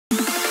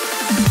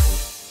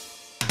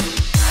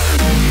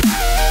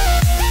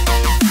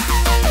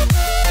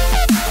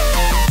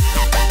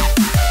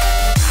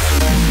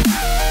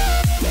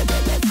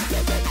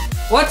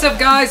What's up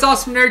guys,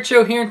 Awesome Nerd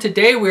Show here, and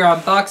today we're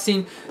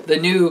unboxing the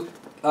new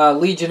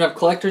Legion of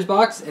Collectors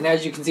box, and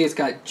as you can see it's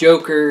got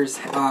Joker's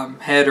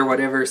head or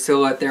whatever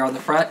silhouette there on the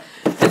front.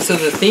 And so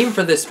the theme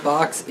for this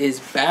box is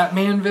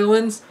Batman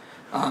villains.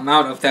 I don't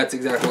know if that's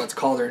exactly what it's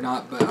called or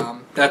not,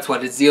 but that's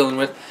what it's dealing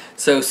with.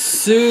 So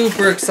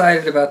super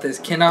excited about this,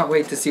 cannot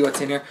wait to see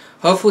what's in here.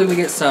 Hopefully we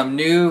get some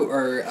new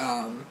or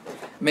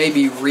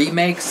maybe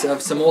remakes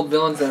of some old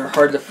villains that are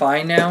hard to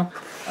find now.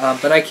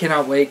 But I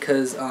cannot wait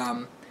because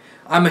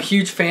I'm a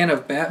huge fan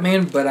of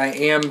Batman, but I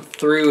am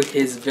through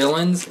his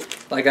villains.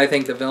 Like, I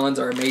think the villains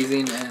are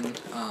amazing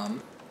and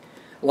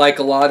like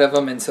a lot of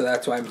them, and so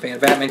that's why I'm a fan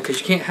of Batman,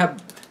 because you can't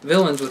have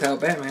villains without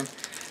Batman.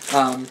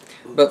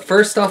 But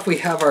first off, we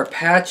have our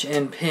patch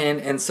and pin,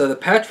 and so the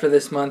patch for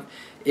this month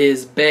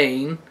is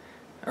Bane,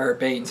 or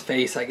Bane's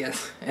face, I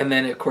guess. And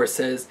then it, of course,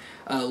 says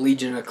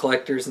Legion of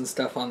Collectors and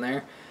stuff on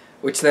there,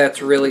 which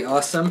that's really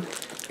awesome.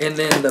 And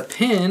then the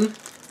pin,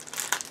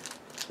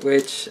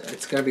 which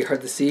it's going to be hard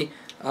to see.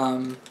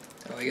 Oh,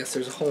 I guess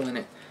there's a hole in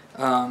it.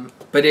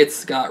 But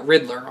it's got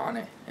Riddler on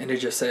it, and it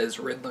just says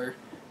Riddler,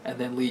 and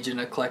then Legion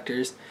of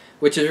Collectors,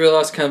 which is really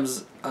awesome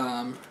because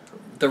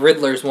the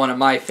Riddler is one of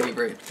my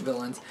favorite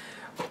villains.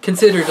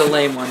 Considered a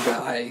lame one, but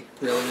I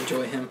really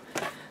enjoy him.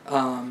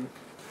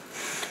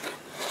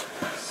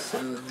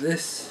 So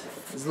this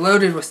is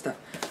loaded with stuff.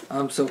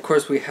 So of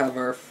course we have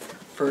our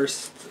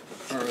first,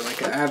 or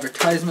like an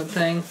advertisement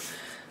thing.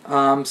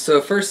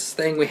 So first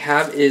thing we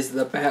have is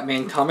the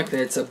Batman comic.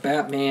 It's a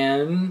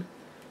Batman,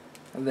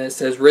 and then it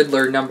says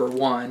Riddler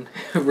 #1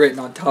 written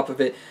on top of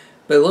it.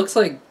 But it looks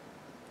like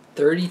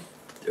 30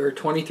 or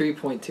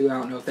 23.2. I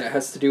don't know if that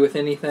has to do with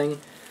anything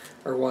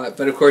or what.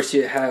 But of course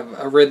you have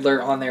a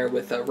Riddler on there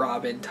with a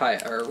Robin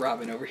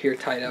Robin over here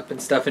tied up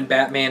and stuff, and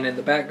Batman in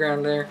the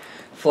background there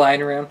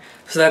flying around.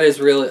 So that is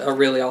really a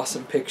really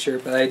awesome picture.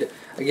 But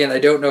again, I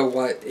don't know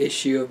what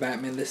issue of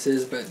Batman this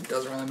is, but it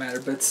doesn't really matter.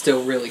 But it's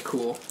still really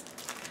cool.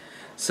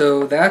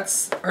 So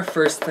that's our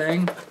first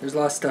thing. There's a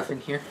lot of stuff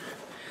in here.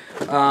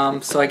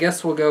 So I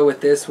guess we'll go with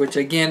this, which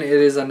again, it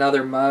is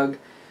another mug,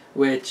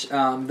 which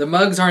the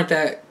mugs aren't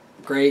that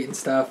great and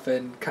stuff,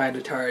 and kind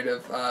of tired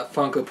of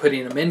Funko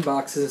putting them in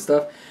boxes and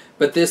stuff.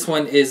 But this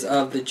one is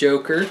of the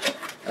Joker.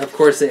 Of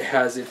course it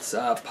has its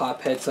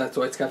pop head, so that's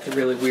why it's got the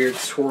really weird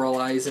swirl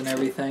eyes and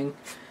everything.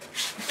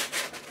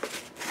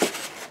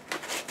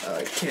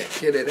 I can't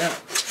get it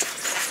out.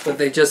 But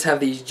they just have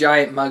these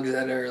giant mugs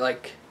that are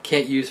like,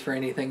 can't use for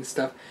anything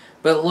stuff,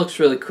 but it looks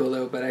really cool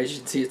though. But as you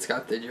can see, it's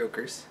got the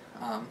Joker's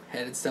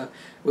head and stuff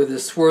with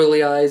his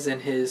swirly eyes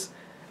and his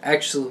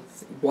actual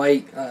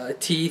white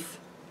teeth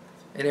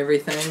and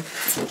everything.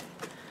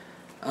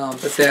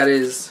 But that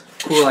is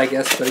cool, I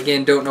guess. But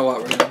again, don't know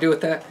what we're gonna do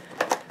with that.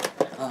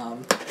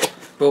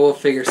 But we'll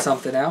figure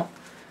something out.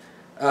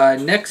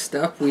 Next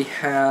up, we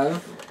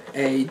have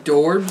a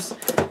Dorbs,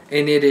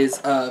 and it is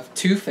of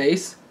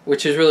Two-Face,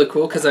 which is really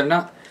cool because I've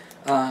not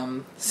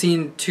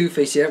seen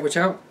Two-Face yet, which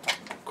of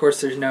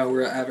course there's no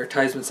real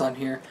advertisements on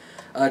here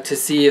to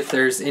see if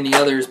there's any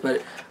others, but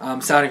so I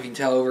don't know if you can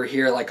tell over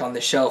here, like on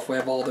the shelf, we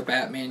have all the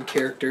Batman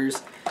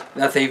characters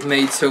that they've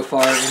made so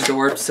far in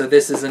Dorbs, so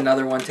this is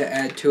another one to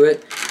add to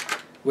it,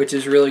 which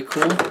is really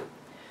cool.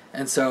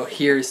 And so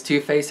here's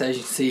Two-Face. As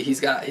you can see,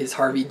 he's got his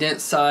Harvey Dent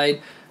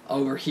side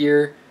over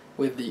here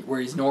with where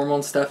he's normal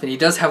and stuff, and he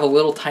does have a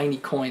little tiny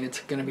coin.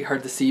 It's going to be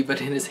hard to see, but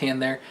in his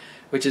hand there,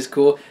 which is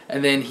cool.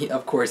 And then he,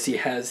 of course, he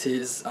has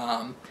his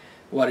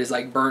what is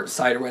like burnt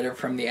side or whatever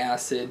from the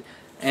acid,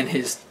 and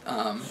his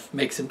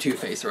makes him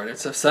Two-Face or whatever.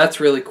 So that's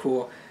really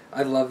cool.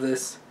 I love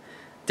this.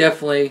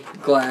 Definitely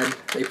glad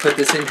they put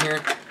this in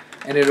here,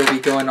 and it'll be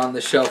going on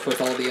the shelf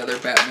with all the other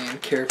Batman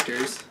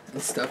characters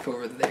and stuff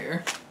over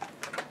there.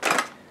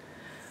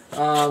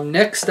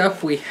 Next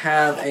up, we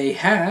have a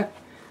hat.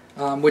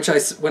 Which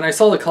when I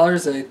saw the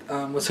colors, I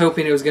was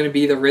hoping it was going to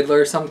be the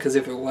Riddler or something, because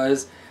if it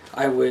was,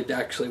 I would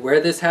actually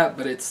wear this hat.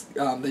 But it's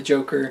the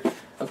Joker.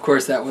 Of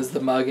course, that was the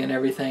mug and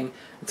everything.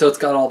 And so it's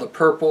got all the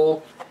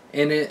purple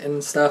in it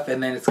and stuff,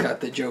 and then it's got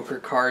the Joker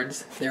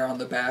cards there on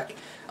the back.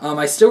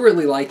 I still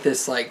really like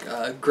this like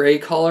gray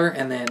color,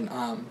 and then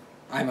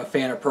I'm a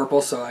fan of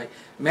purple, so I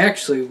may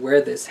actually wear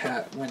this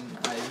hat when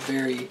I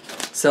very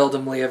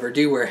seldomly ever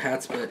do wear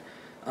hats. But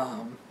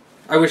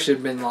I wish it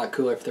had been a lot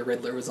cooler if the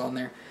Riddler was on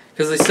there,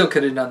 because they still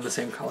could have done the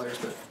same colors.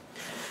 But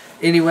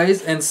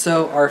anyways, and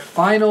so our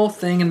final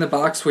thing in the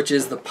box, which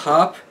is the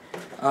pop,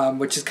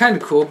 which is kind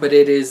of cool, but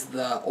it is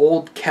the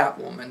old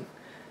Catwoman.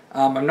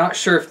 I'm not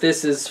sure if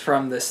this is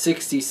from the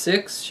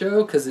 66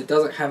 show, because it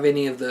doesn't have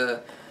any of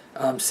the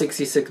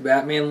 66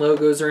 Batman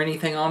logos or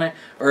anything on it,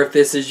 or if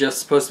this is just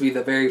supposed to be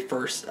the very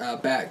first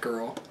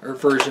Batgirl, or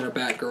version of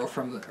Batgirl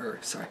from the, or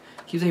sorry,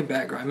 I keep saying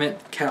Batgirl, I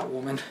meant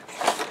Catwoman,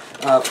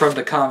 from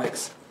the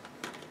comics.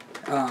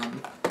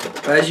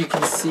 But as you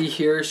can see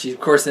here, she's of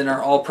course in her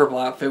all purple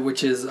outfit,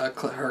 which is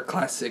her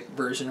classic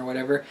version or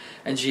whatever,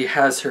 and she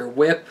has her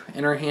whip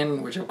in her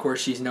hand, which of course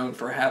she's known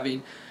for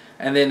having.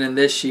 And then in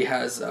this she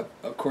has,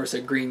 of course,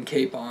 a green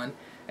cape on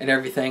and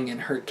everything,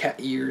 and her cat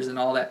ears and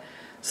all that.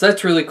 So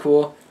that's really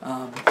cool.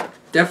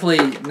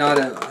 Definitely not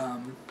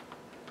a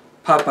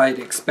pop I'd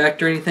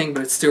expect or anything,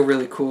 but it's still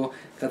really cool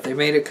that they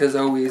made it, because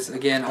always,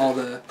 again, all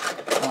the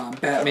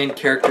Batman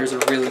characters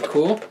are really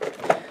cool.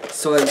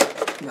 So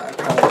I'll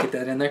probably get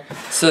that in there.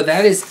 So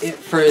that is it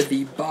for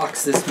the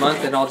box this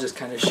month, and I'll just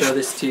kind of show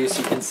this to you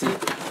so you can see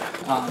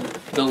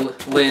the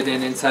lid,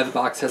 and inside the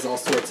box has all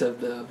sorts of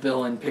the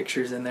villain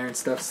pictures in there and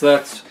stuff. So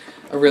that's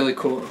a really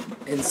cool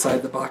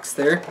inside the box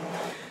there.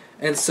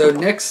 And so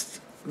next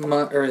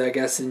month, or I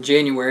guess in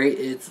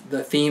January,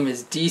 the theme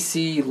is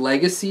DC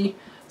Legacy.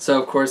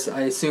 So of course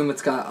I assume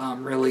it's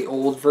got really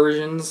old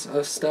versions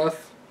of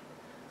stuff.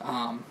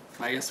 I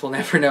guess we'll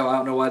never know. I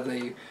don't know what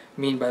they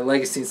mean by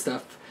legacy and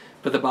stuff.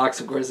 But the box,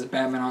 of course, is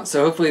Batman on it.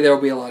 So hopefully there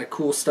will be a lot of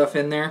cool stuff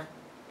in there.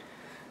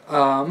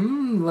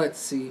 Let's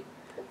see.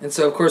 And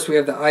so, of course, we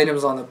have the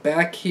items on the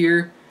back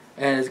here.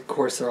 And, of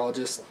course, they're all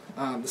just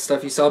the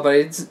stuff you saw. But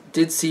I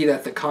did see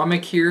that the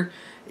comic here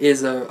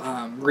is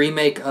a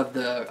remake of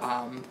the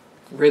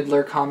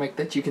Riddler comic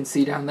that you can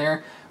see down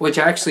there, which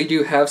I actually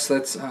do have. So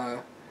that's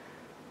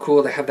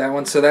cool to have that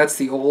one. So that's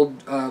the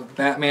old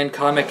Batman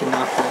comic and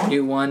not the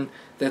new one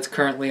that's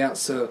currently out.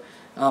 So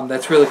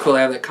that's really cool to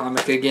have that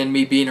comic. Again,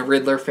 me being a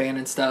Riddler fan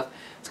and stuff,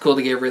 it's cool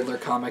to get a Riddler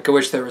comic. I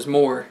wish there was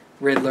more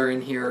Riddler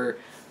in here, or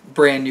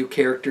brand new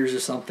characters or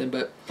something.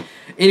 But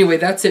anyway,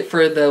 that's it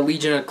for the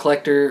Legion of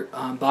Collector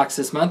box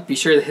this month. Be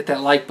sure to hit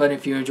that like button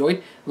if you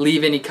enjoyed.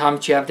 Leave any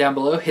comments you have down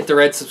below. Hit the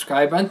red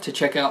subscribe button to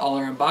check out all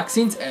our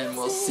unboxings, and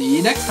we'll see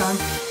you next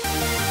time.